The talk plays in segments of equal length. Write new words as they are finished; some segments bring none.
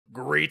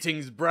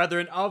Greetings,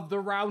 brethren of the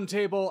Round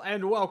Table,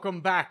 and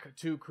welcome back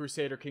to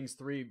Crusader Kings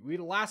 3. We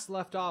last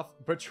left off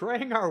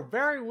betraying our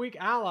very weak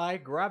ally,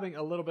 grabbing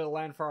a little bit of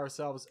land for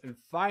ourselves, and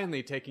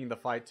finally taking the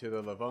fight to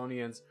the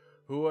Livonians,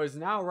 who is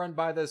now run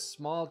by this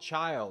small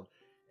child.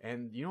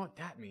 And you know what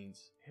that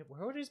means?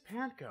 Where did his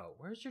parent go?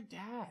 Where's your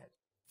dad?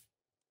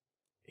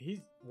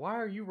 Why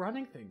are you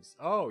running things?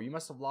 Oh, you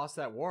must have lost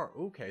that war.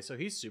 Okay, so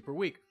he's super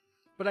weak.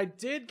 But I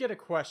did get a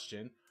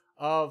question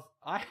of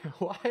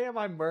why am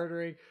I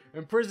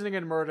imprisoning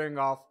and murdering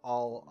off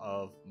all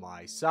of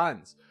my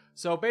sons?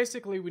 So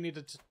basically we need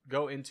to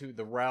go into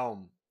the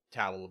realm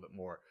tab a little bit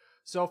more.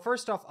 So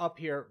first off, up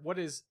here, what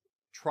is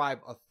tribe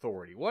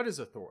authority? What is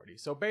authority?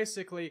 So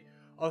basically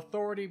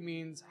authority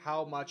means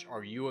how much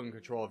are you in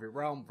control of your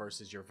realm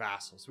versus your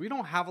vassals. We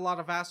don't have a lot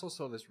of vassals,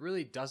 so this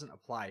really doesn't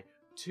apply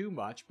too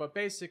much, but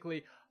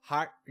basically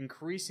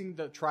increasing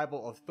the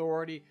tribal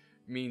authority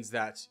means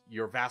that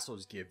your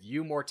vassals give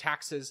you more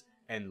taxes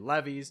and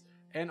levies,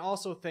 and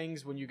also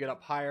things when you get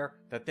up higher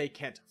that they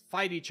can't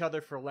fight each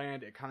other for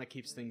land. It kind of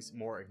keeps things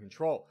more in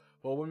control.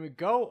 But when we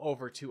go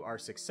over to our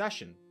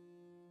succession,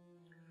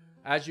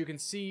 as you can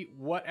see,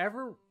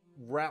 whatever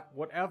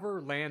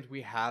land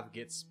we have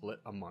gets split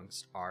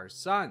amongst our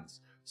sons.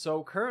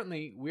 So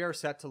currently we are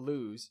set to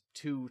lose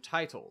 2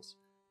 titles.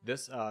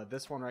 This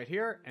one right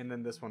here, and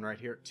then this one right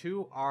here,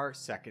 to our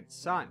second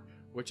son,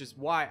 which is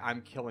why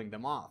I'm killing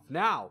them off.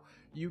 Now,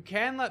 you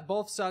can let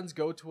both sons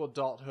go to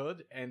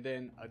adulthood and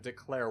then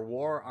declare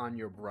war on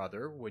your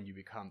brother when you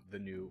become the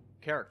new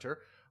character,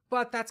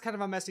 but that's kind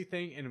of a messy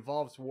thing. It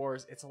involves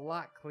wars. It's a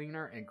lot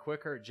cleaner and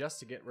quicker just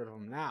to get rid of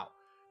them now.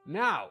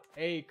 Now,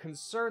 a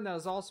concern that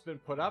has also been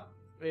put up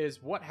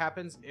is what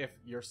happens if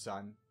your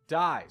son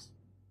dies.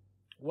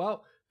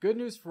 Well, good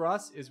news for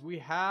us is we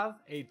have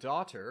a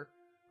daughter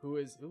who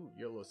is, ooh,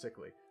 you're a little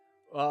sickly,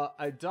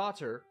 a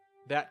daughter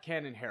that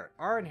can inherit.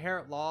 Our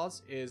inherit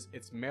laws is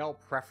it's male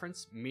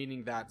preference,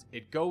 meaning that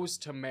it goes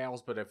to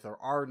males, but if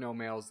there are no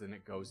males, then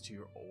it goes to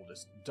your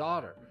oldest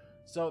daughter.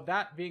 So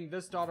that being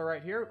this daughter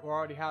right here, who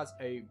already has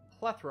a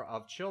plethora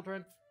of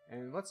children,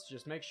 and let's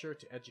just make sure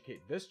to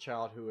educate this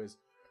child who is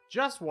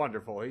just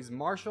wonderful. He's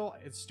martial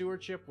and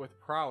stewardship with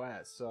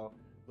prowess, so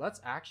let's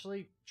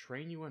actually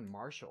train you in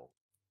martial.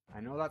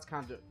 I know that's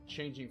kind of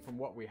changing from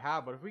what we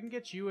have, but if we can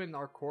get you in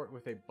our court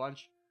with a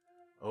bunch...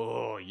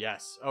 Oh,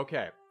 yes.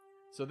 Okay.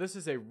 So this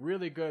is a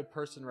really good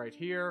person right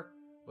here.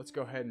 Let's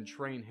go ahead and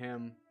train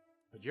him.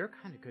 But you're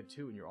kind of good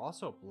too, and you're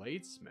also a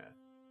bladesmith.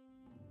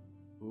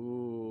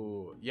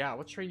 Ooh. Yeah,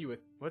 let's train you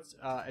with... Let's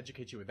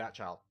educate you with that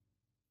child.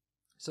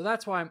 So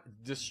that's why I'm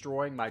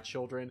destroying my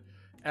children.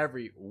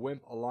 Every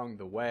wimp along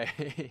the way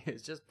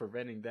is just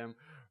preventing them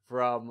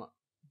from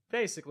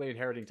basically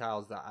inheriting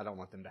tiles that I don't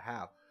want them to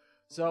have.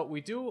 So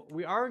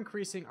we are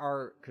increasing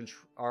our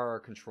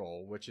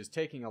control, which is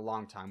taking a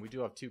long time. We do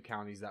have 2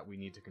 counties that we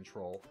need to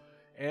control,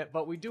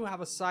 but we do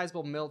have a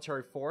sizable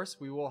military force.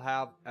 We will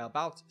have we'll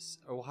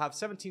have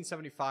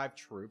 1775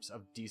 troops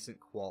of decent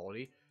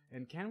quality.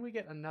 And can we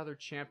get another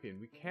champion?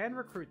 We can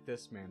recruit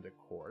this man to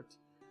court.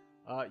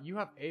 You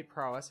have 8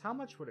 prowess. How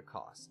much would it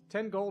cost?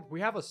 10 gold.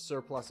 We have a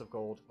surplus of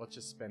gold. Let's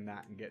just spend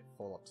that and get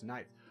full up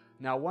tonight.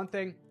 Now, one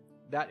thing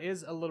that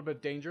is a little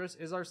bit dangerous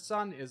is our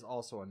son is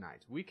also a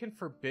knight. We can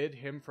forbid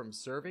him from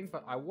serving,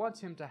 but I want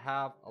him to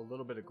have a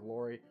little bit of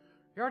glory.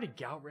 You're already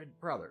gout rid,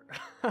 brother.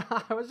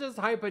 I was just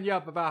hyping you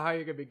up about how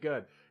you're gonna be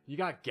good. You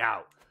got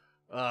gout.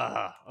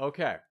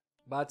 Okay.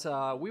 But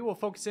we will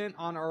focus in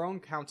on our own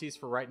counties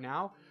for right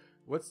now.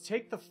 Let's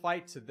take the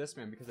fight to this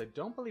man, because I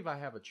don't believe I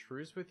have a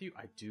truce with you.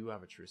 I do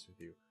have a truce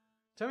with you.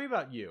 Tell me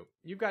about you.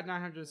 You've got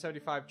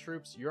 975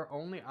 troops. You're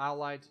only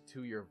allied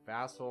to your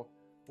vassal.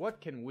 What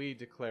can we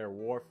declare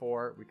war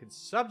for? We could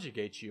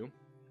subjugate you,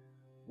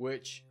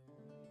 which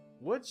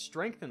would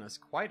strengthen us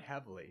quite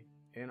heavily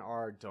in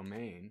our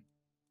domain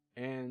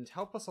and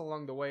help us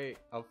along the way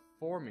of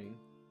forming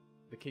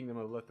the Kingdom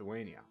of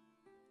Lithuania.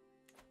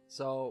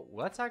 So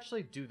let's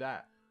actually do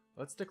that.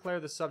 Let's declare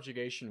the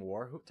subjugation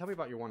war. Tell me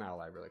about your one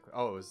ally really quick.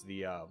 Oh,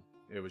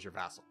 it was your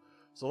vassal.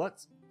 So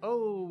let's,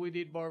 we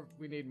need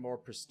more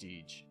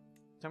prestige.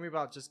 Tell me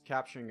about just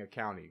capturing a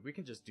county. We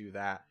can just do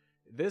that.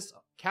 This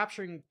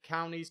capturing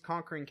counties,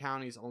 conquering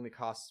counties only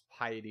costs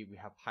piety. We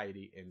have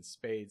piety in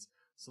spades.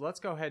 So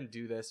let's go ahead and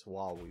do this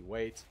while we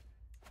wait.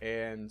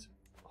 And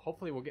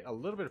hopefully we'll get a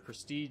little bit of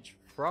prestige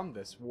from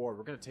this war.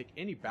 We're going to take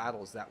any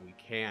battles that we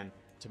can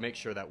to make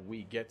sure that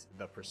we get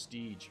the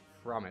prestige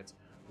from it.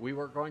 We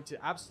were going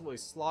to absolutely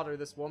slaughter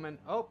this woman.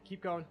 Oh,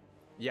 keep going.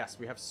 Yes,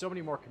 we have so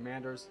many more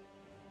commanders.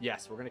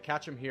 Yes, we're going to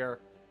catch him here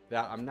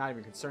that I'm not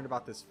even concerned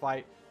about this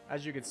fight.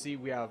 As you can see,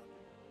 we have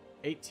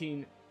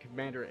 18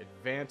 commander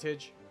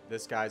advantage.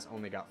 This guy's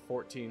only got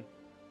 14.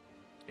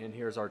 And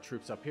here's our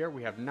troops up here.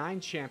 We have 9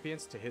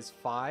 champions to his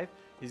 5.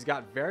 He's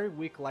got very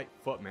weak light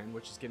footmen,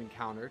 which is getting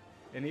countered.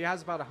 And he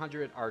has about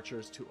 100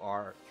 archers to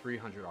our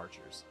 300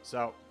 archers.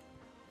 So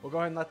we'll go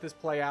ahead and let this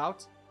play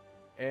out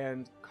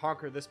and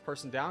conquer this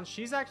person down.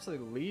 She's actually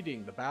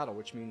leading the battle,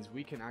 which means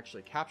we can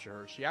actually capture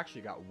her. She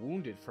actually got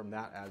wounded from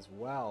that as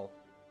well.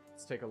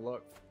 Let's take a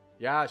look.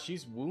 Yeah,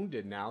 she's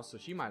wounded now, so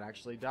she might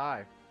actually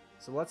die.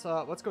 So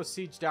let's go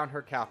siege down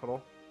her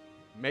capital.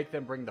 Make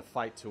them bring the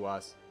fight to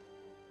us,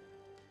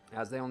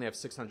 as they only have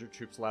 600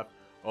 troops left.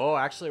 Oh,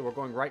 actually, we're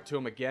going right to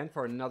them again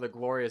for another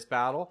glorious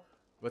battle.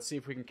 Let's see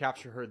if we can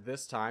capture her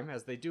this time,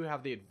 as they do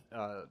have the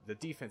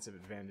defensive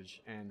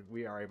advantage, and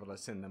we are able to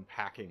send them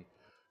packing.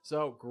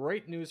 So,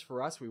 great news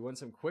for us. We win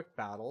some quick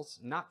battles.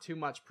 Not too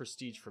much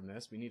prestige from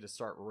this. We need to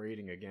start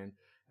raiding again.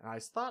 And I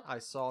thought I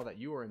saw that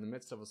you were in the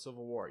midst of a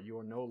civil war. You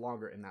are no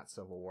longer in that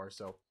civil war,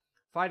 so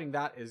fighting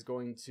that is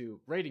going to...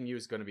 raiding you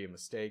is going to be a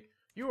mistake.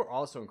 You are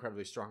also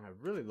incredibly strong.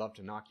 I'd really love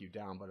to knock you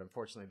down, but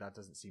unfortunately that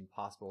doesn't seem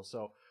possible.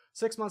 So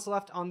 6 months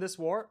left on this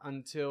war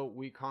until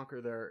we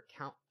conquer their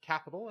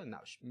capital, and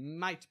that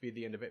might be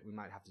the end of it. We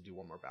might have to do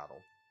one more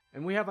battle.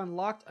 And we have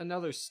unlocked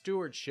another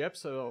stewardship,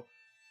 so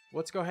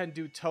let's go ahead and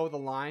do toe the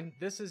line.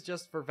 This is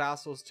just for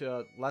vassals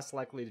to less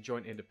likely to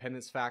join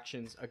independence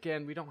factions.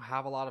 Again, we don't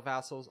have a lot of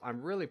vassals.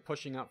 I'm really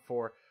pushing up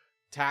for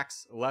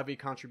tax levy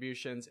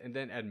contributions and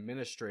then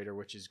administrator,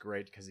 which is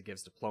great because it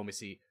gives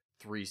diplomacy,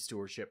 3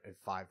 stewardship, and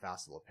 5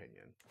 vassal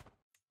opinion.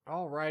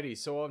 Alrighty,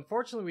 so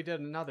unfortunately we did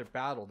another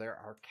battle there.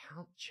 Our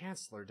Count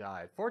Chancellor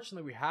died.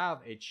 Fortunately, we have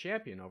a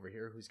champion over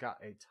here who's got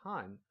a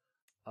ton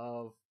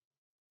of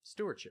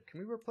stewardship. Can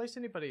we replace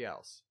anybody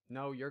else?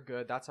 No, you're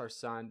good. That's our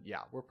son.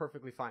 Yeah, we're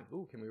perfectly fine.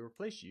 Ooh, can we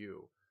replace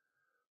you?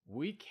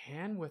 We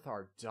can with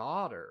our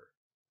daughter.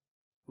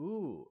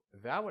 Ooh,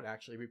 that would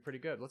actually be pretty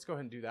good. Let's go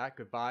ahead and do that.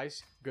 Goodbye,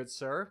 good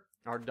sir.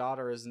 Our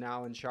daughter is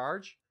now in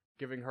charge,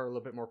 giving her a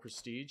little bit more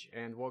prestige,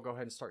 and we'll go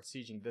ahead and start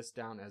sieging this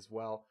down as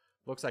well.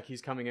 Looks like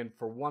he's coming in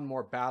for one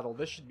more battle.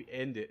 This should be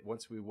ended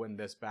once we win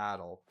this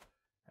battle,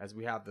 as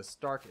we have the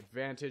Stark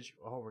advantage.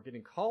 Oh, we're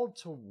getting called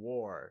to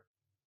war.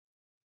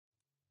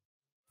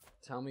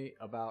 Tell me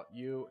about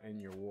you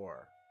and your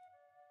war.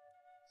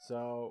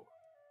 So,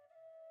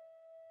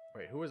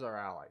 wait, who is our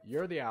ally?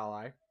 You're the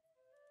ally.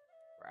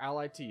 We're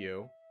allied to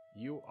you.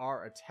 You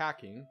are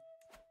attacking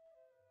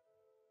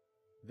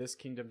this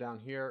kingdom down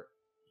here.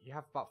 You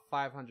have about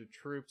 500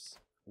 troops.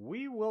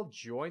 We will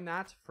join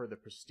that for the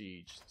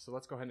prestige. So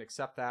let's go ahead and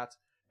accept that.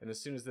 And as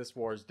soon as this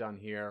war is done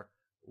here,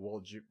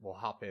 we'll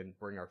hop in,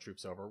 bring our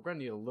troops over. We're going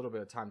to need a little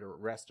bit of time to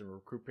rest and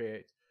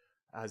recuperate,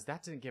 as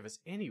that didn't give us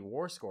any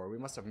war score. We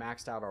must have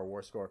maxed out our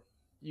war score.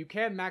 You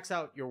can max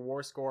out your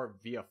war score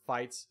via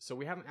fights, so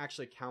we haven't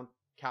actually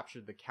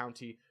captured the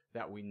county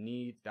that we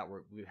need, that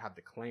we have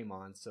the claim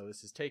on. So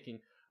this is taking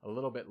a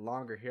little bit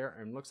longer here,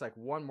 and looks like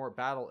one more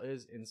battle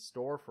is in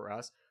store for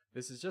us.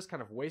 This is just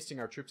kind of wasting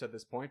our troops at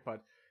this point,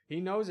 but he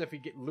knows if he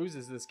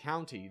loses this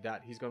county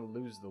that he's going to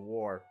lose the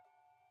war.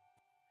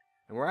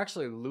 And we're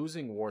actually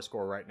losing war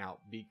score right now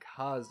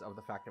because of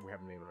the fact that we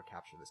haven't been able to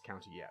capture this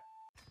county yet.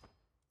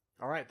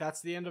 Alright,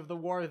 that's the end of the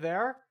war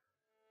there.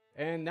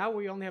 And now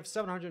we only have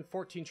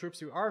 714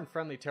 troops. We are in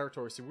friendly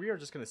territory, so we are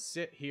just going to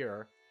sit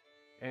here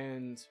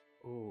and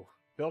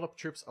build up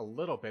troops a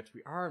little bit.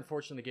 We are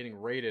unfortunately getting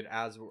raided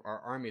as our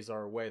armies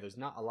are away. There's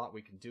not a lot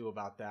we can do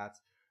about that,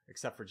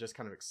 except for just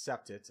kind of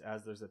accept it,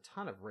 as there's a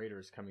ton of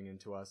raiders coming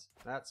into us.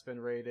 That's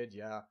been raided,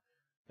 yeah,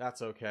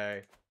 that's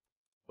okay.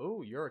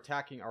 Ooh, you're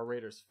attacking our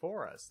raiders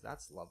for us.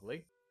 That's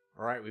lovely.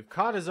 Alright, we've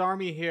caught his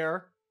army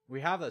here.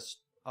 We have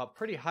a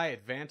pretty high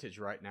advantage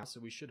right now, so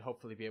we should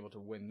hopefully be able to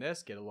win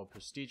this, get a little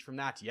prestige from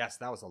that. Yes,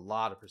 that was a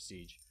lot of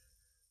prestige.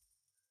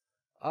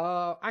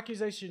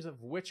 Accusations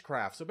of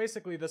witchcraft. So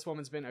basically this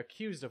woman's been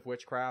accused of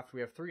witchcraft.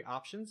 We have 3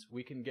 options.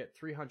 We can get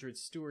 300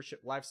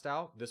 stewardship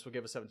lifestyle. This will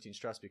give us 17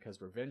 stress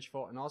because we're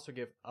vengeful, and also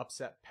give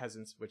upset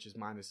peasants, which is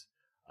minus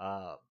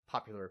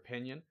popular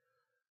opinion.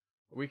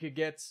 We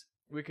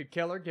could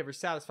kill her, give her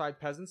satisfied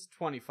peasants,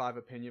 25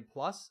 opinion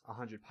plus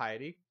 100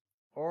 piety,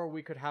 or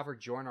we could have her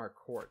join our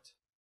court.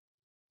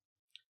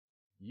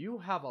 You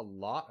have a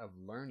lot of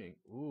learning.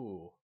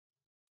 Ooh.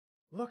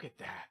 Look at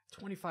that.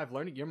 25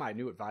 learning. You're my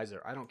new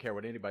advisor. I don't care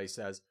what anybody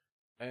says.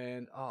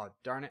 And, oh,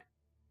 darn it.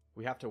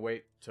 We have to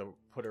wait to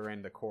put her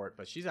in the court,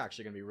 but she's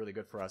actually going to be really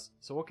good for us.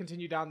 So we'll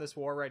continue down this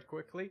war right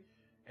quickly.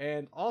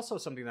 And also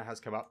something that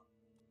has come up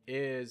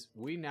is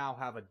we now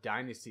have a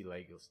dynasty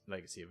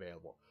legacy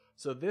available.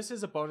 So this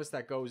is a bonus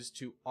that goes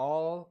to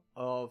all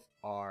of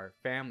our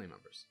family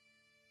members.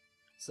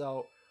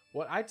 So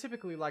what I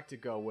typically like to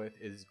go with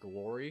is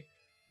glory.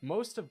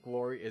 Most of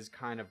glory is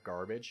kind of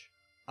garbage,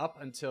 up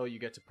until you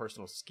get to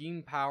personal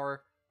scheme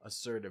power,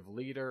 assertive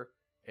leader,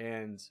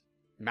 and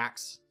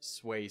max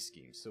sway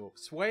scheme. So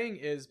swaying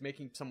is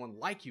making someone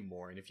like you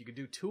more, and if you can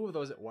do 2 of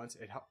those at once,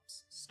 it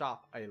helps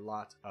stop a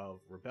lot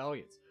of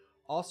rebellions.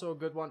 Also a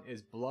good one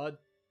is blood.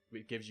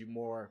 It gives you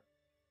more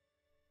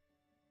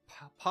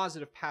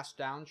positive passed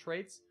down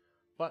traits.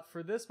 But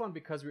for this one,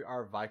 because we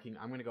are Viking,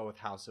 I'm going to go with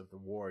House of the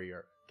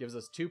Warrior. Gives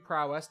us 2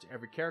 prowess to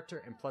every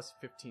character and plus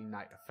 15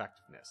 knight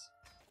effectiveness.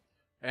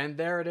 And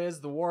there it is.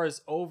 The war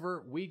is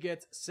over. We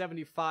get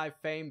 75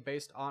 fame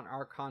based on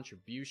our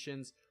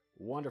contributions.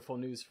 Wonderful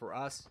news for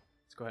us.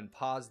 Let's go ahead and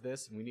pause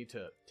this. And we need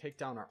to take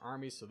down our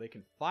armies so they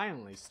can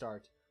finally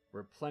start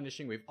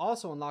replenishing. We've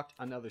also unlocked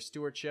another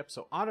stewardship.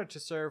 So honor to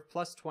serve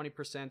plus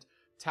 20%,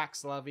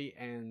 tax levy,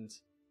 and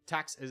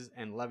taxes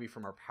and levy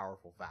from our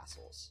powerful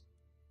vassals.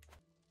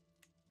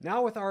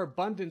 Now with our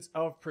abundance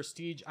of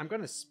prestige, I'm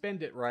going to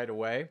spend it right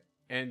away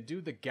and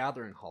do the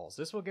gathering halls.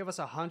 This will give us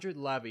 100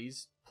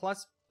 levies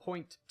plus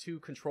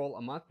 0.2 control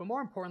a month, but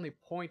more importantly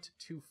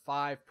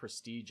 0.25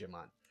 prestige a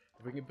month.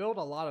 If we can build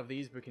a lot of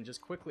these, we can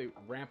just quickly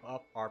ramp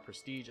up our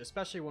prestige,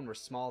 especially when we're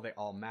small. They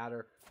all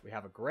matter. We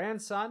have a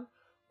grandson.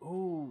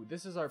 Ooh,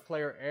 this is our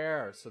player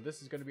heir, so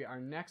this is going to be our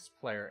next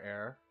player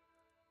heir.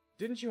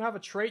 Didn't you have a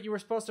trait you were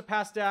supposed to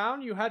pass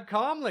down? You had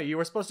calmly. You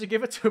were supposed to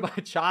give it to my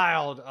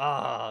child.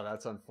 Oh,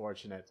 that's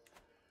unfortunate.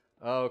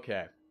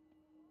 Okay.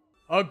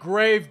 A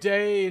grave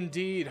day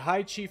indeed.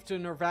 High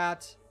Chieftain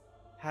Nervat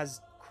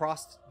has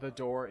crossed the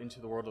door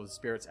into the world of the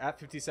spirits at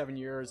 57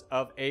 years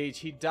of age.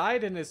 He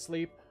died in his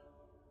sleep.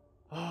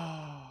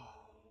 Oh.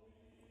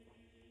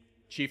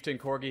 Chieftain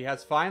Corgi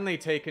has finally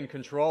taken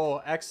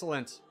control.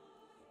 Excellent.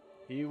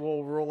 He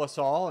will rule us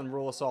all and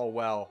rule us all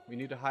well. We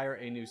need to hire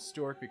a new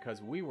steward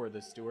because we were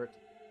the steward.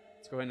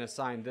 Let's go ahead and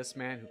assign this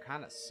man who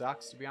kind of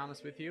sucks, to be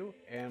honest with you.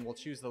 And we'll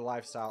choose the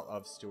lifestyle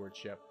of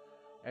stewardship.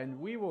 And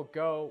we will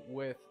go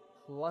with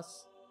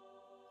plus...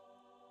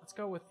 Let's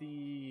go with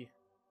the...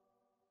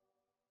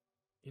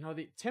 You know,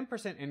 the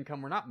 10%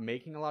 income, we're not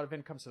making a lot of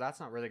income, so that's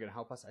not really going to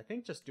help us. I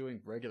think just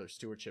doing regular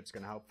stewardship is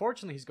going to help.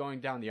 Fortunately, he's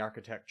going down the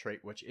architect trait,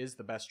 which is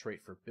the best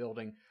trait for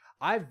building.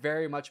 I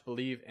very much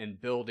believe in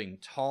building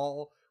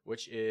tall,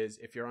 which is,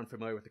 if you're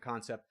unfamiliar with the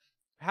concept,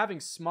 having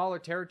smaller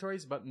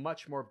territories, but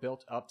much more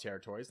built-up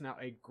territories. Now,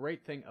 a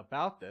great thing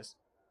about this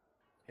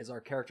is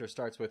our character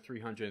starts with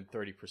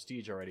 330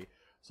 prestige already.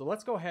 So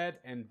let's go ahead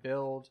and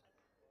build...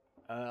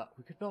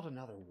 we could build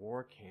another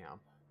war camp.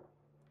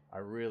 I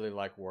really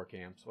like war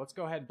camps. Let's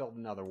go ahead and build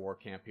another war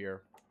camp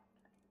here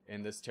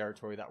in this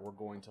territory that we're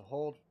going to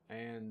hold.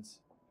 And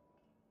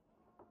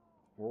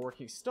we're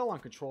working still on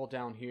control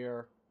down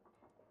here.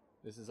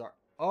 This is our...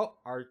 Oh,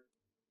 our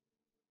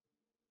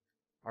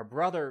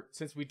brother,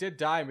 since we did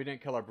die and we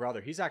didn't kill our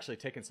brother, he's actually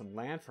taken some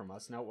land from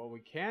us. Now, what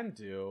we can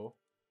do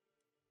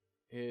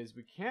is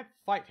we can't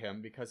fight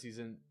him because he's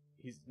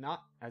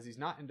not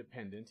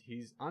independent.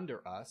 He's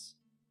under us.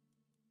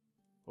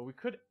 But we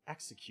could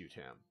execute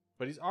him.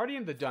 But he's already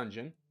in the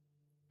dungeon,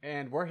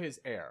 and we're his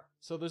heir.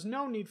 So there's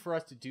no need for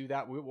us to do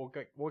that. We'll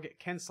get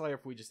Kinslayer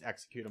if we just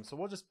execute him. So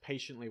we'll just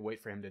patiently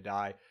wait for him to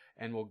die,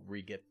 and we'll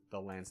re-get the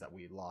lands that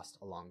we lost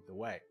along the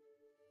way.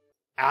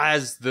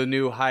 As the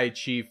new High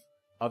Chief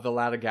of the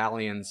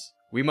Latagallians,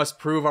 we must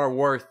prove our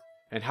worth.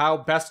 And how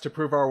best to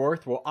prove our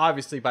worth? Well,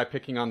 obviously by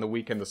picking on the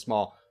weak and the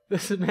small.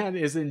 This man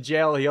is in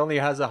jail. He only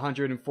has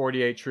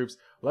 148 troops.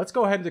 Let's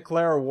go ahead and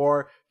declare a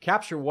war.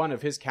 Capture one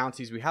of his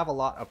counties. We have a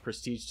lot of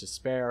prestige to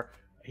spare.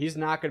 He's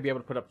not going to be able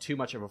to put up too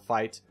much of a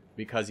fight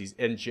because he's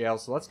in jail.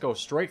 So let's go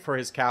straight for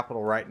his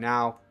capital right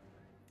now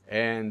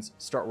and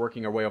start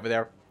working our way over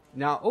there.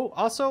 Now, oh,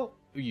 also,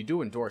 you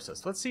do endorse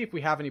us. Let's see if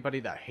we have anybody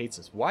that hates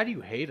us. Why do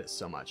you hate us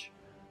so much?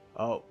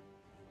 Oh.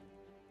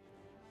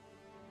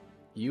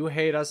 You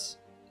hate us?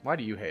 Why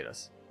do you hate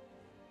us?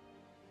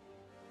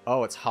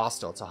 Oh, it's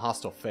hostile. It's a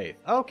hostile faith.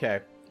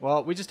 Okay.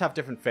 Well, we just have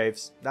different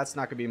faiths. That's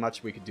not going to be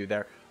much we could do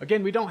there.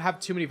 Again, we don't have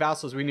too many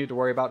vassals we need to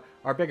worry about.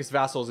 Our biggest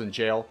vassal is in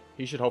jail.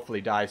 He should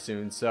hopefully die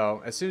soon. So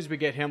as soon as we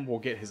get him, we'll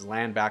get his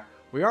land back.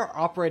 We are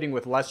operating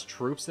with less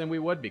troops than we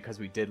would because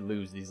we did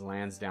lose these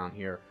lands down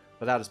here.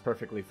 But that is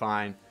perfectly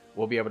fine.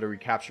 We'll be able to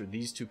recapture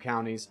these two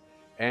counties.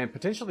 And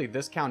potentially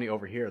this county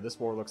over here. This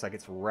war looks like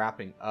it's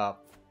wrapping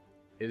up.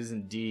 It is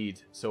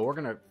indeed. So we're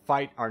going to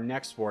fight our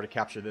next war to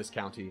capture this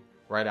county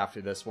right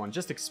after this one.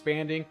 Just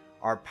expanding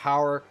our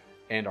power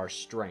and our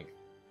strength.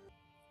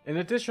 In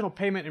additional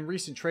payment in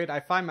recent trade, I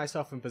find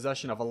myself in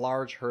possession of a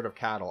large herd of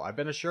cattle. I've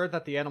been assured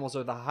that the animals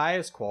are the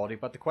highest quality,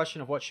 but the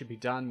question of what should be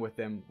done with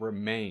them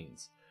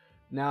remains.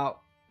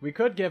 Now, we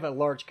could give a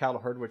large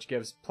cattle herd, which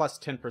gives plus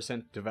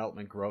 10%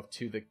 development growth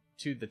to the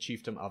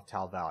chiefdom of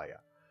Talvalia.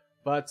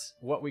 But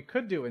what we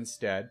could do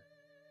instead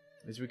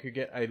is we could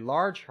get a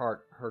large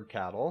herd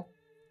cattle.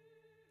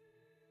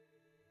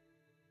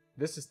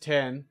 This is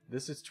 10,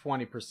 this is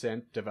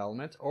 20%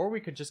 development, or we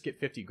could just get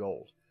 50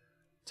 gold.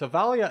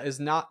 Tavalia is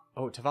not...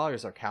 Oh, Tavalia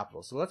is our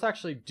capital. So let's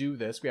actually do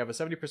this. We have a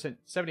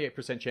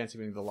 78% chance of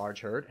getting the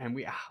large herd, and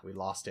we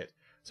lost it.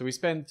 So we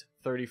spend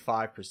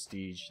 35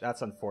 prestige.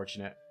 That's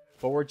unfortunate.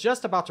 But we're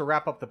just about to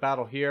wrap up the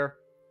battle here.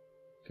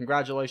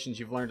 Congratulations,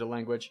 you've learned a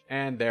language.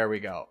 And there we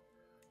go.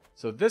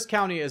 So this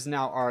county is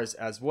now ours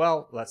as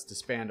well. Let's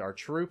disband our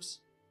troops.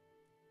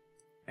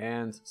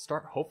 And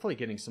start hopefully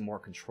getting some more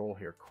control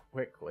here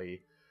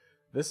quickly.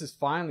 This is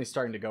finally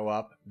starting to go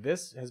up.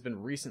 This has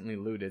been recently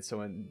looted,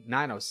 so in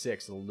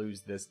 906 it'll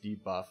lose this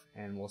debuff,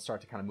 and we'll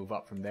start to kind of move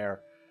up from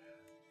there.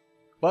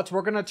 But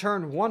we're going to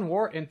turn one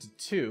war into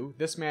two.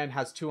 This man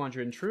has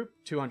 200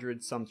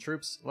 some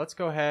troops. Let's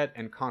go ahead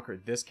and conquer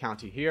this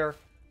county here,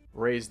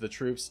 raise the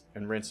troops,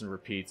 and rinse and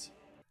repeat.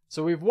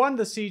 So we've won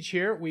the siege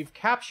here. We've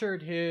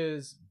captured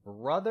his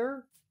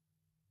brother.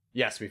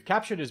 Yes, we've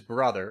captured his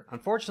brother.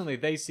 Unfortunately,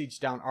 they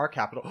sieged down our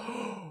capital.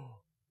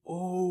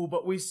 Oh,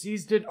 but we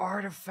seized an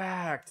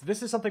artifact.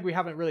 This is something we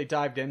haven't really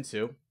dived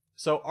into.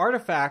 So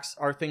artifacts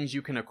are things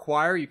you can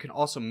acquire. You can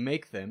also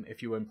make them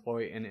if you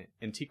employ an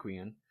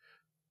Antiquian.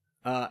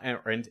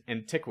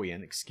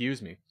 Antiquian,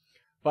 excuse me.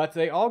 But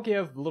they all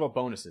give little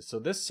bonuses. So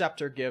this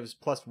scepter gives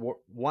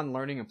 +1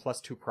 learning and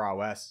 +2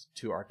 prowess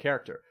to our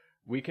character.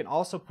 We can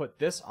also put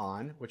this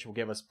on, which will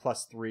give us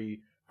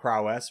 +3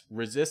 prowess,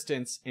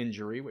 resistance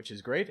injury, which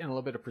is great, and a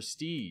little bit of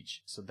prestige.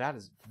 So that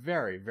is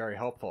very, very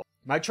helpful.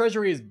 My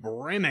treasury is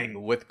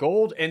brimming with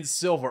gold and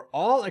silver.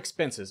 All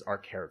expenses are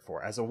cared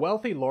for. As a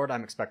wealthy lord,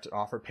 I'm expected to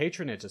offer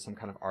patronage to some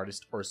kind of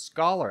artist or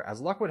scholar. As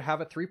luck would have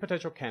it, 3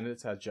 potential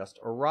candidates have just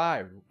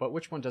arrived, but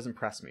which one does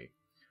impress me?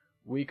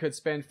 We could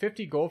spend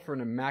 50 gold for an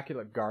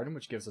immaculate garden,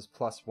 which gives us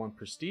 +1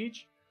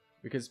 prestige.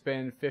 We could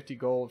spend 50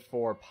 gold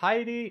for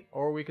piety,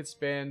 or we could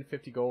spend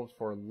 50 gold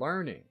for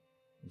learning.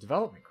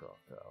 Development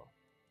growth, though.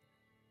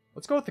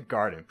 Let's go with the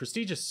garden.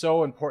 Prestige is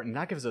so important.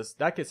 That gets us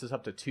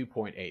up to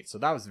 2.8. So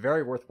that was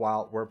very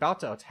worthwhile. We're about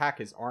to attack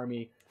his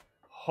army.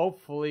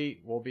 Hopefully,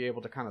 we'll be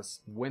able to kind of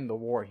win the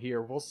war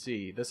here. We'll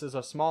see. This is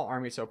a small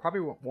army, so it probably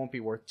won't be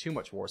worth too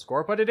much war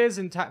score. But it is,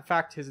 in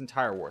fact, his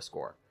entire war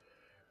score.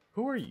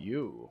 Who are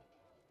you?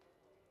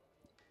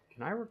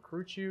 Can I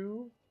recruit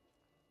you?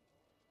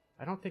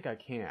 I don't think I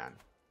can.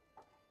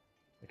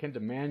 I can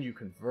demand you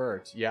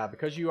convert. Yeah,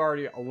 because you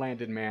already a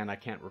landed man, I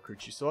can't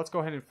recruit you. So let's go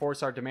ahead and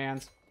enforce our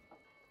demands.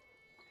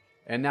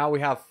 And now we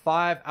have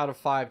 5 out of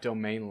 5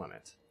 domain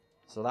limit.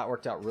 So that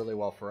worked out really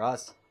well for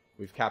us.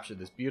 We've captured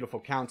this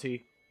beautiful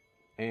county.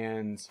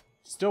 And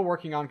still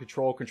working on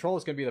control. Control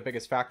is going to be the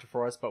biggest factor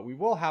for us. But we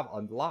will have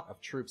a lot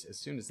of troops as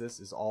soon as this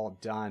is all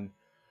done.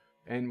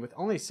 And with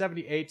only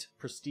 78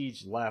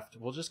 prestige left,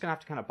 we're just going to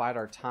have to kind of bide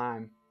our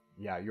time.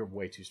 Yeah, you're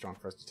way too strong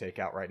for us to take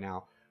out right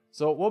now.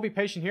 So we'll be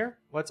patient here.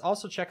 Let's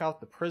also check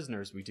out the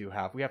prisoners we do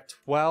have. We have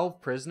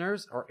 12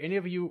 prisoners. Or any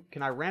of you,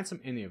 can I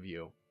ransom any of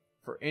you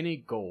for any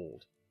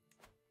gold?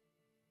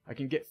 I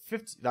can get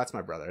 50. That's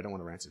my brother. I don't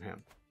want to ransom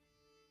him.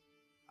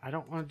 I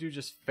don't want to do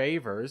just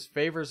favors.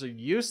 Favors are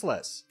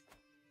useless.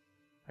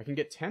 I can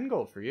get 10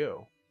 gold for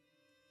you.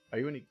 Are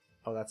you any?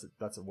 Oh,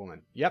 that's a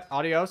woman. Yep,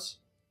 adios.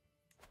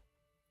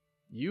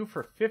 You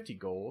for 50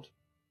 gold.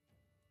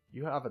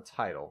 You have a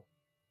title.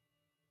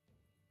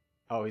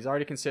 Oh, he's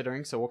already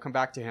considering, so we'll come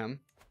back to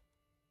him.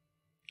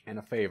 And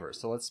a favor.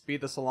 So let's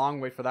speed this along.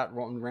 Wait for that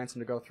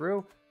ransom to go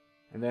through.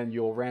 And then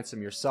you'll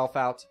ransom yourself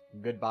out.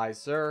 Goodbye,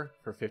 sir,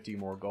 for 50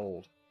 more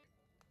gold.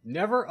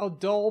 Never a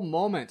dull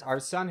moment. Our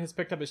son has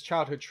picked up his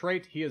childhood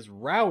trait. He is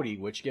rowdy,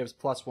 which gives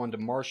 +1 to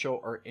martial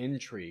or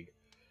intrigue.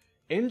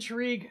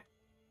 Intrigue,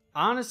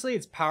 honestly,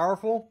 it's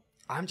powerful.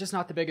 I'm just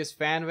not the biggest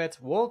fan of it.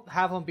 We'll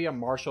have him be a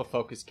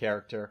martial-focused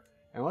character.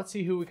 And let's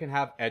see who we can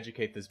have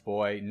educate this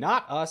boy.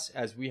 Not us,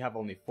 as we have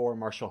only 4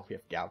 martial. We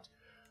have gout.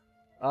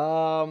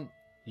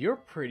 You're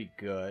pretty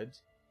good.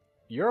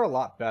 You're a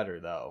lot better,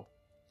 though.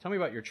 Tell me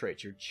about your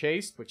traits. You're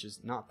chaste, which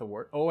is not the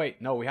word. Oh,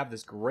 wait. No, we have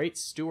this great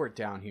steward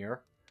down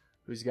here.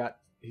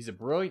 He's a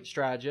brilliant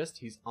strategist.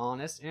 He's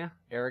honest,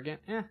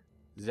 arrogant,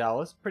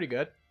 zealous, pretty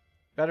good.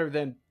 Better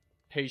than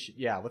patient.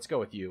 Yeah, let's go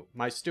with you.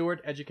 My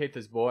steward, educate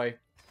this boy.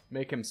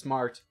 Make him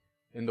smart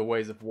in the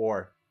ways of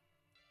war.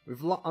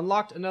 We've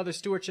unlocked another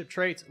stewardship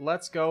trait.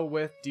 Let's go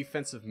with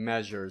defensive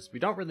measures. We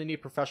don't really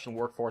need professional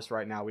workforce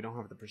right now. We don't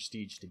have the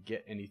prestige to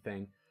get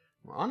anything.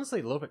 We're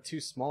honestly a little bit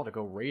too small to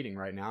go raiding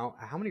right now.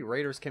 How many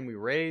raiders can we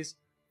raise?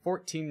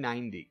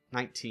 1490.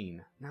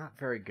 19. Not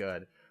very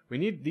good. We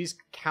need these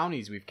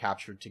counties we've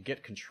captured to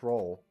get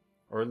control,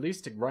 or at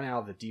least to run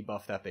out of the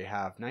debuff that they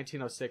have.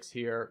 1906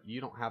 here. You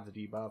don't have the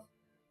debuff.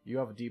 You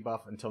have a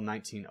debuff until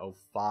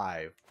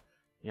 1905.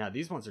 Yeah,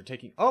 these ones are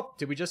taking... Oh,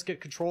 did we just get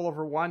control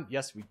over one?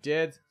 Yes, we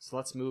did. So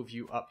let's move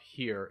you up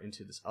here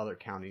into this other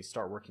county.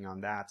 Start working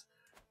on that.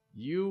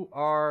 You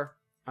are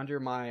under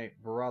my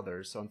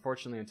brother, so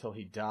unfortunately until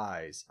he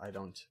dies, I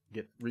don't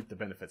reap the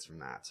benefits from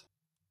that.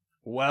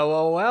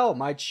 Well,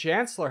 my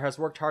chancellor has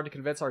worked hard to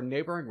convince our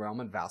neighboring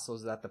realm and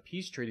vassals that the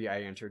peace treaty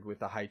I entered with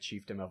the High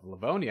Chiefdom of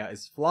Livonia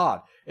is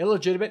flawed,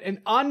 illegitimate, and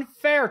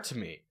unfair to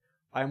me.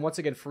 I am once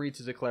again free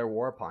to declare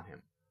war upon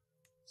him.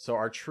 So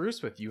our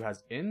truce with you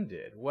has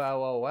ended.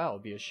 Well,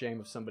 it'd be a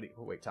shame if somebody...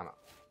 Oh, wait, time out.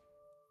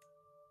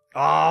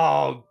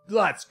 Oh,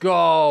 let's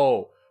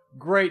go!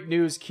 Great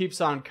news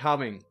keeps on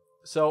coming.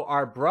 So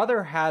our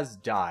brother has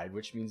died,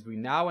 which means we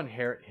now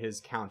inherit his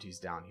counties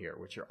down here,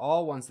 which are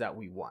all ones that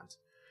we want.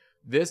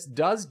 This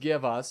does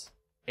give us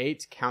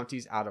 8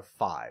 counties out of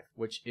 5,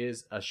 which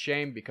is a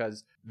shame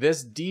because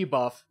this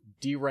debuff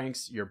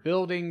deranks your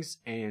buildings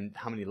and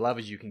how many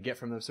levies you can get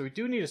from them. So we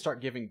do need to start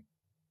giving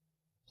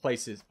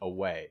places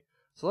away.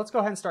 So let's go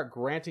ahead and start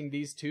granting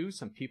these to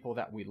some people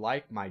that we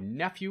like. My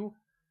nephew,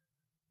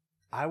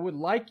 I would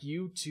like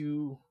you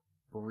to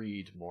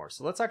breed more.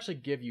 So let's actually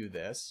give you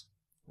this.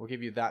 We'll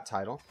give you that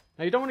title.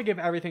 Now you don't want to give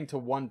everything to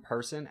one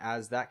person,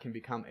 as that can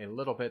become a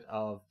little bit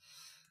of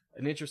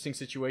an interesting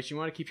situation. You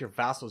want to keep your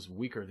vassals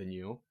weaker than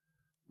you.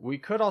 We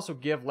could also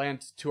give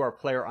land to our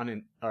player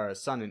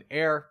son and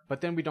heir,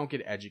 but then we don't get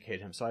to educate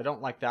him. So I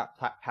don't like that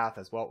path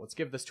as well. Let's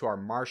give this to our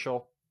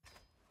marshal.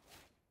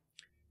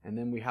 And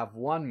then we have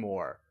one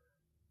more.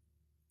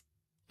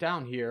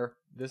 Down here,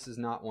 this is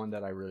not one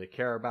that I really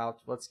care about.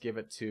 Let's give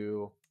it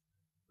to...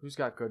 Who's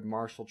got good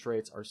martial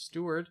traits? Our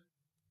steward.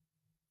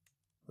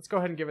 Let's go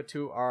ahead and give it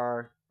to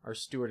our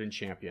steward and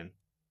champion.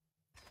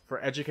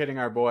 For educating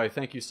our boy.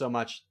 Thank you so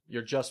much.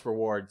 Your just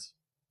rewards.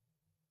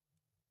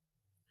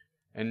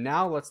 And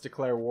now let's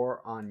declare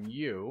war on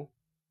you.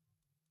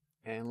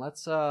 And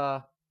let's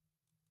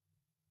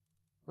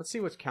see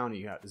which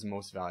county is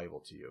most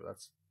valuable to you.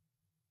 That's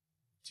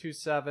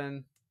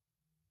 2.7.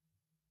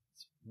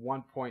 It's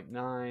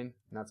 1.9. And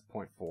that's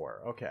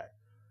 0.4. Okay.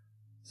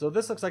 So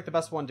this looks like the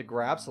best one to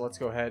grab. So let's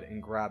go ahead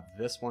and grab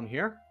this one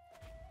here.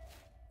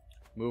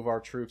 Move our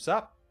troops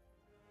up.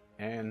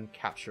 And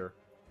capture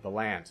the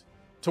land.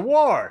 To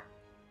war!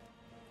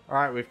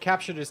 Alright, we've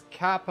captured his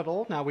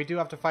capital. Now we do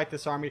have to fight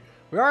this army.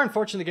 We are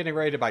unfortunately getting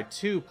ready to buy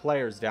 2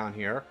 players down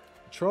here.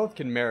 Betrothed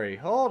can marry.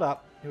 Hold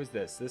up. Who's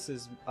this? This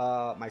is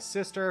my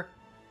sister.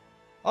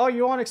 Oh,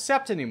 you won't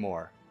accept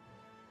anymore.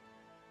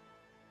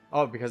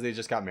 Oh, because they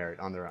just got married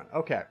on their own.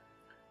 Okay.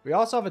 We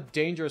also have a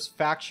dangerous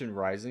faction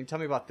rising. Tell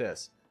me about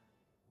this.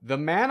 The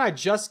man I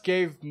just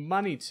gave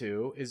money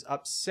to is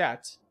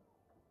upset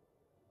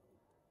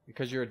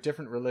because you're a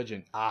different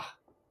religion. Ah,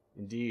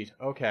 indeed.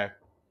 Okay.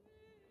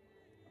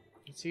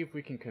 Let's see if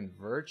we can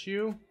convert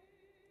you.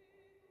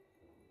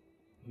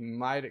 He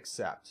might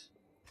accept.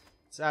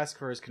 Let's ask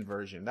for his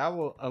conversion. That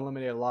will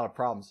eliminate a lot of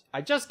problems.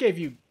 I just gave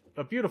you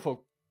a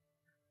beautiful...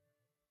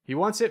 He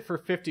wants it for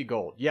 50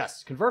 gold.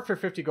 Yes, convert for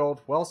 50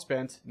 gold. Well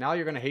spent. Now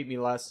you're going to hate me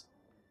less.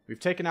 We've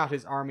taken out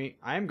his army.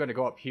 I am going to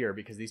go up here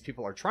because these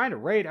people are trying to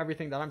raid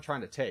everything that I'm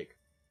trying to take.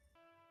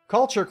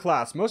 Culture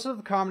class. Most of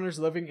the commoners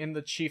living in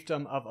the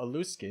chiefdom of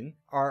Aluskin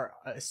are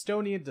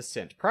Estonian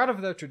descent. Proud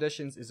of their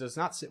traditions, it does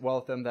not sit well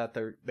with them that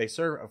they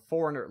serve a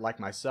foreigner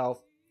like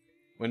myself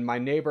when my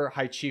neighbor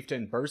High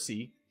Chieftain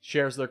Bursi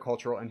shares their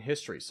cultural and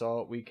history.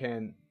 So we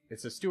can,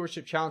 it's a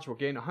stewardship challenge. We'll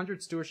gain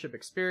 100 stewardship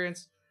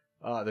experience.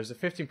 There's a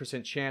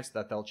 15% chance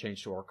that they'll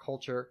change to our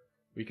culture.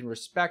 We can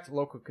respect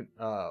local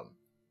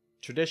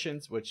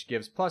traditions, which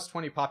gives plus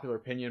 20 popular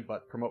opinion,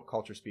 but promote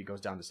culture speed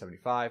goes down to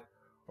 75.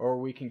 Or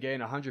we can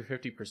gain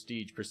 150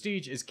 prestige.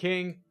 Prestige is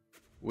king.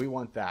 We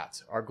want that.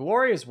 Our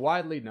glory is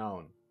widely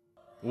known.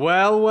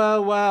 Well,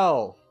 well,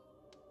 well.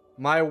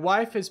 My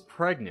wife is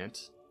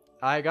pregnant.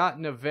 I got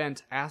an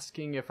event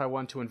asking if I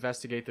want to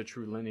investigate the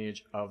true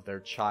lineage of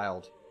their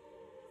child.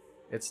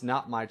 It's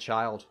not my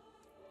child.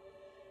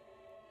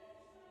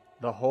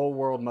 The whole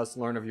world must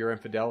learn of your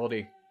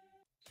infidelity.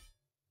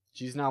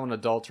 She's now an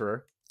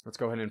adulterer. Let's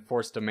go ahead and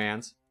enforce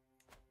demands.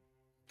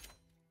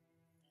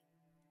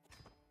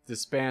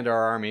 Disband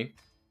our army.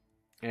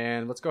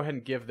 And let's go ahead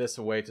and give this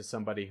away to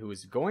somebody who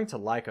is going to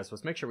like us.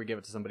 Let's make sure we give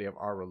it to somebody of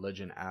our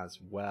religion as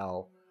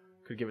well.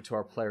 Could give it to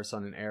our player,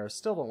 son and heir.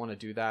 Still don't want to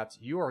do that.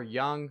 You are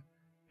young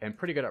and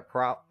pretty good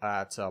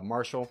at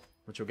martial,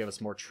 which will give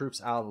us more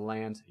troops out of the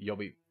land. You'll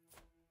be...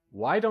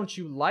 Why don't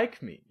you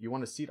like me? You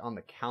want a seat on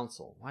the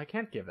council. Well, I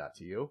can't give that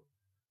to you.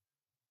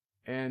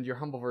 And you're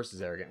humble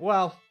versus arrogant.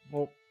 Well,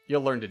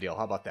 you'll learn to deal.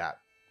 How about that?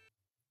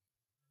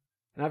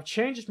 And I've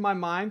changed my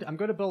mind. I'm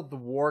going to build the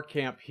war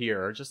camp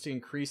here just to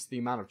increase the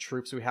amount of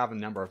troops we have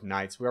and number of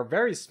knights. We are a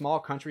very small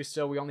country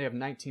still. We only have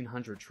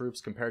 1,900 troops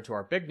compared to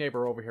our big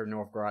neighbor over here,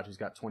 Novgorod, who's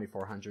got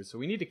 2,400. So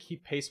we need to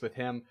keep pace with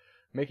him,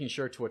 making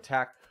sure to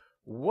attack.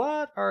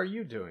 What are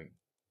you doing?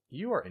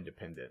 You are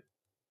independent.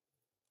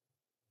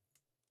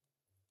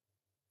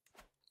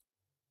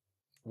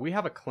 We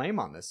have a claim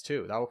on this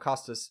too. That will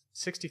cost us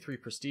 63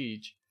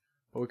 prestige.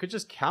 But we could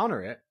just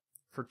counter it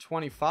for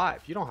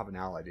 25. You don't have an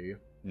ally, do you?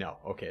 No.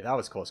 Okay, that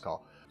was a close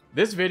call.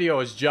 This video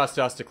is just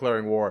us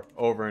declaring war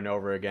over and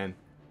over again,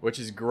 which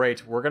is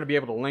great. We're going to be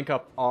able to link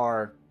up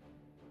our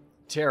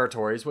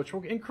territories, which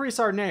will increase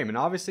our name. And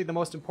obviously the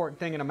most important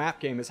thing in a map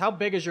game is how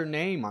big is your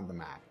name on the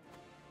map.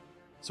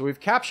 So we've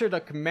captured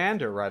a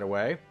commander right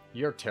away.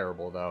 You're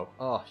terrible, though.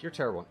 Oh, you're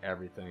terrible in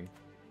everything.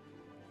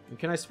 And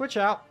can I switch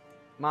out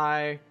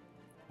my...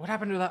 What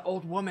happened to that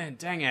old woman?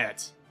 Dang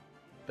it.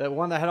 The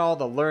one that had all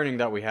the learning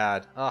that we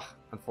had. Ugh,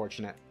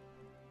 unfortunate.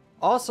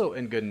 Also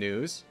in good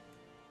news,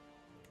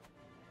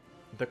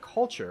 the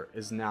culture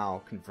is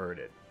now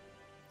converted.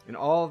 And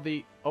all of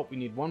the... Oh, we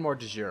need one more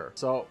de jure.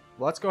 So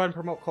let's go ahead and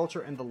promote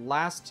culture in the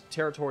last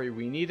territory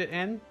we need it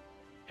in.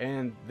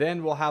 And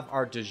then we'll have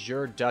our de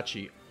jure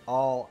duchy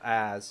all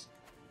as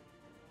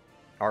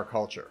our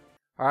culture.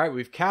 Alright,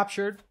 we've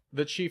captured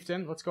the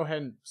chieftain. Let's go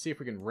ahead and see if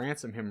we can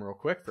ransom him real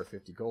quick for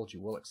 50 gold. You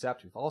will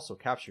accept. We've also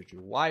captured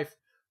your wife.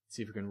 Let's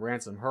see if we can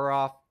ransom her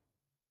off.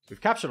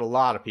 We've captured a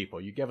lot of people.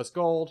 You give us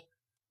gold.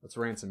 Let's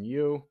ransom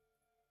you.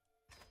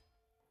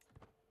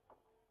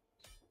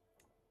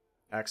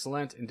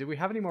 Excellent. And do we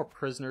have any more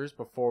prisoners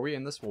before we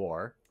end this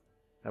war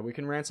that we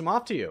can ransom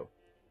off to you?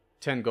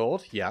 10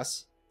 gold?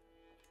 Yes.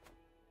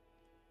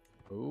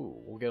 Ooh,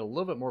 we'll get a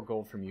little bit more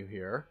gold from you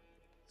here.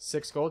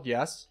 6 gold?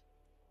 Yes.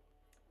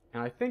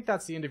 And I think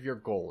that's the end of your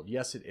gold.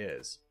 Yes, it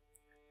is.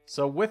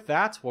 So with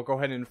that, we'll go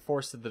ahead and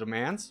enforce the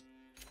demands.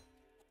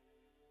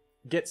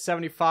 Get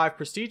 75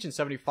 prestige and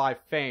 75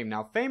 fame.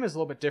 Now, fame is a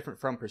little bit different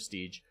from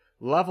prestige.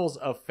 levels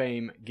of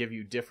fame give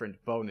you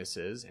different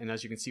bonuses. And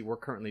as you can see, we're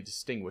currently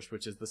distinguished,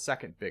 which is the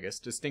second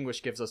biggest.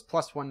 Distinguished gives us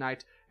 +1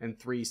 knight and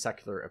 3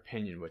 secular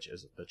opinion, which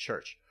is the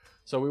church.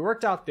 So we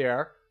worked out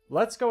there.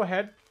 Let's go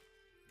ahead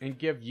and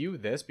give you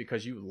this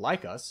because you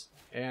like us.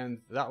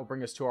 And that will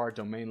bring us to our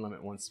domain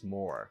limit once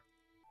more.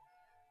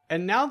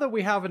 And now that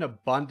we have an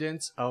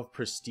abundance of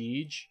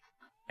prestige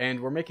and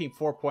we're making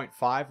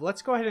 4.5,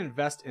 let's go ahead and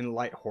invest in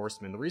light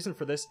horsemen. The reason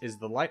for this is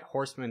the light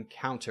horsemen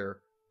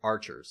counter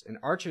archers. And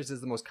archers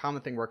is the most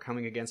common thing we're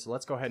coming against, so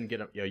let's go ahead and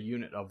get a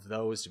unit of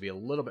those to be a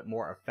little bit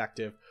more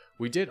effective.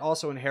 We did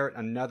also inherit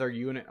another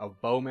unit of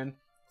bowmen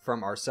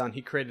from our son.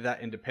 He created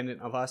that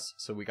independent of us,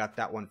 so we got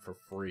that one for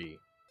free.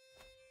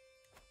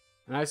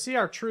 And I see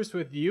our truce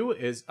with you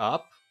is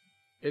up.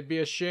 It'd be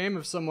a shame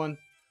if someone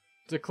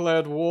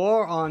declared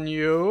war on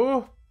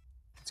you.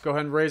 Let's go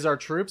ahead and raise our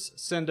troops.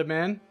 Send them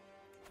in.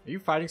 Are you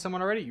fighting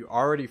someone already? You're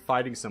already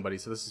fighting somebody,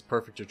 so this is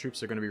perfect. Your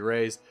troops are going to be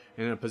raised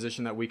and in a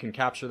position that we can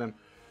capture them.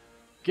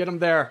 Get them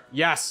there.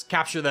 Yes,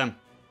 capture them.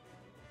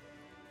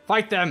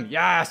 Fight them.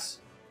 Yes.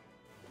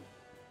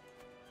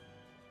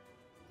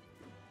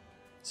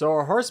 So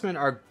our horsemen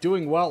are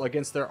doing well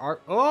against their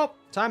Oh,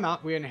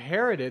 timeout. We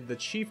inherited the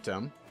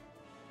chiefdom.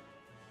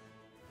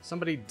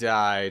 Somebody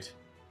died.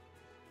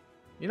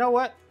 You know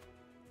what?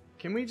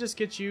 Can we just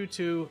get you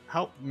to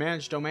help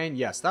manage domain?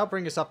 Yes, that'll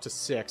bring us up to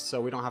 6,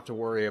 so we don't have to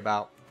worry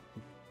about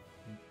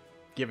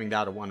giving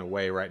that one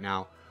away right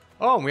now.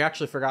 Oh, and we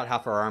actually forgot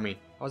half our army.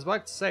 I was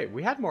about to say,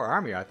 we had more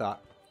army, I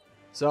thought.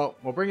 So,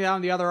 we'll bring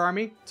down the other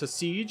army to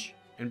siege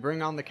and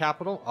bring on the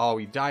capital. Oh,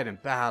 he died in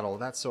battle.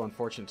 That's so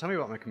unfortunate. Tell me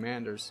about my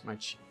commanders, my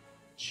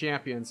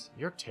champions.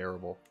 You're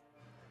terrible.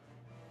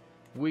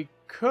 We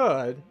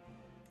could...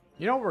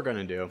 You know what we're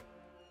going to do?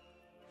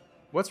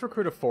 Let's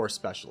recruit a force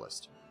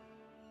specialist.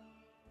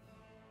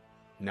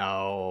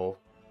 No.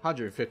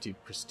 150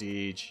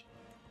 prestige.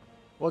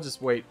 We'll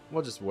just wait.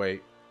 We'll just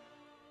wait.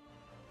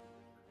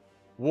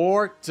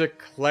 War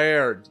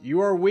declared.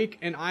 You are weak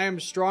and I am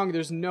strong.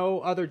 There's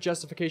no other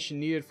justification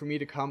needed for me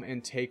to come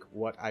and take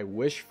what I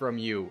wish from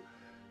you.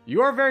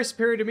 You are very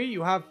superior to me.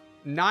 You have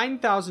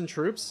 9,000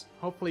 troops.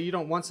 Hopefully you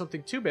don't want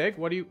something too big.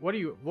 What are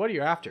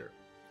you after?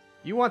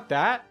 You want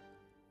that?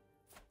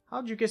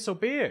 How'd you get so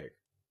big?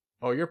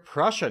 Oh, you're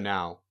Prussia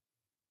now.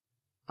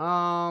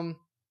 I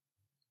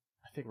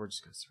think we're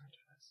just going to surrender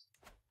this.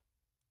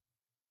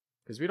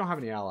 Because we don't have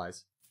any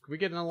allies. Can we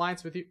get an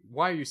alliance with you?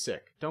 Why are you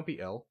sick? Don't be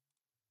ill.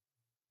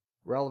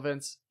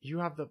 Relevance. You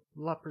have the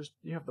lepers.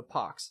 You have the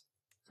pox.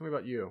 Tell me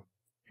about you.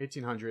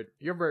 1800.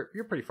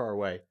 You're pretty far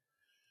away.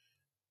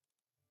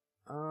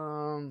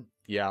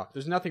 Yeah.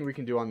 There's nothing we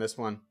can do on this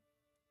one.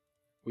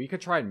 We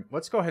could try and...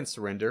 Let's go ahead and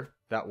surrender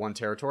that one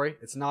territory.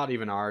 It's not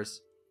even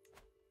ours.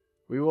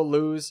 We will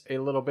lose a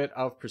little bit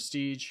of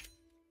prestige.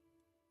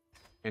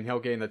 And he'll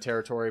gain the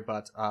territory,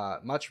 but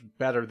much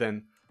better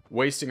than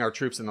wasting our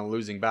troops in a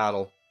losing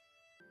battle.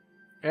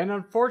 And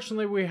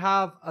unfortunately, we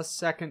have a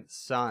second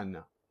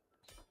son.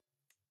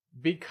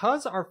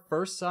 Because our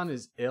first son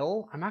is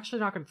ill, I'm actually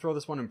not going to throw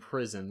this one in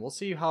prison. We'll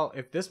see how,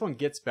 if this one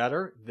gets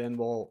better, then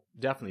we'll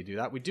definitely do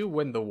that. We do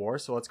win the war,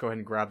 so let's go ahead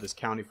and grab this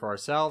county for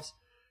ourselves.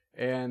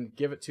 And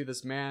give it to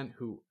this man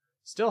who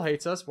still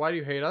hates us. Why do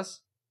you hate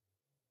us?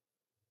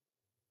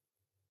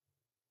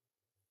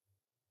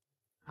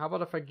 How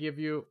about if I give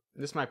you...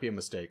 This might be a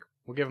mistake.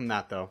 We'll give him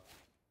that, though.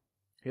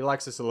 He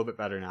likes us a little bit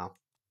better now.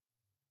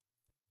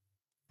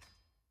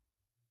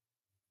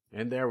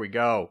 And there we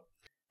go.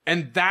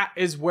 And that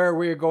is where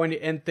we are going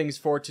to end things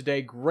for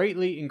today,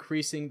 greatly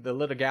increasing the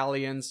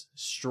Litigalians'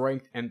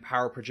 strength and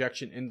power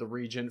projection in the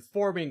region,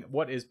 forming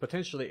what is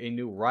potentially a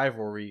new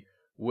rivalry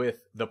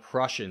with the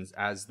Prussians,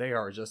 as they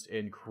are just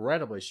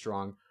incredibly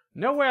strong.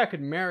 No way I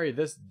could marry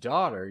this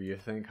daughter, you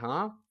think,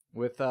 huh?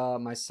 With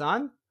my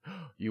son?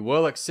 You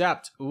will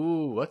accept.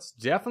 Ooh, let's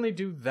definitely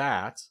do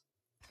that.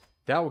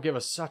 That will give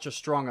us such a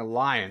strong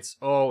alliance.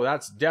 Oh,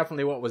 that's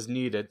definitely what was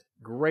needed.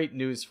 Great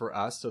news for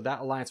us. So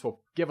that alliance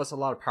will give us a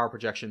lot of power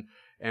projection,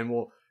 and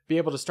we'll be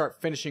able to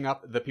start finishing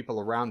up the people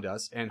around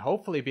us, and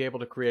hopefully be able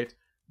to create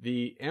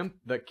the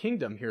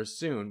kingdom here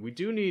soon. We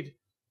do need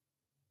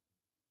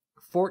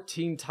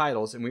 14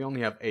 titles, and we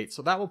only have 8,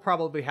 so that will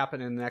probably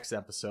happen in the next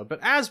episode. But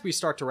as we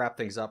start to wrap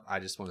things up, I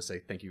just want to say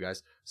thank you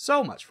guys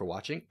so much for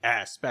watching,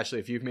 especially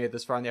if you've made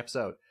this far in the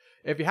episode.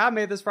 If you have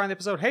made this far in the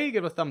episode, hey,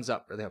 give it a thumbs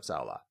up. Really helps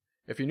out a lot.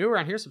 If you're new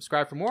around here,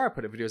 subscribe for more. I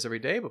put up videos every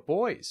day, but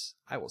boys,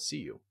 I will see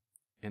you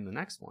in the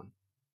next one.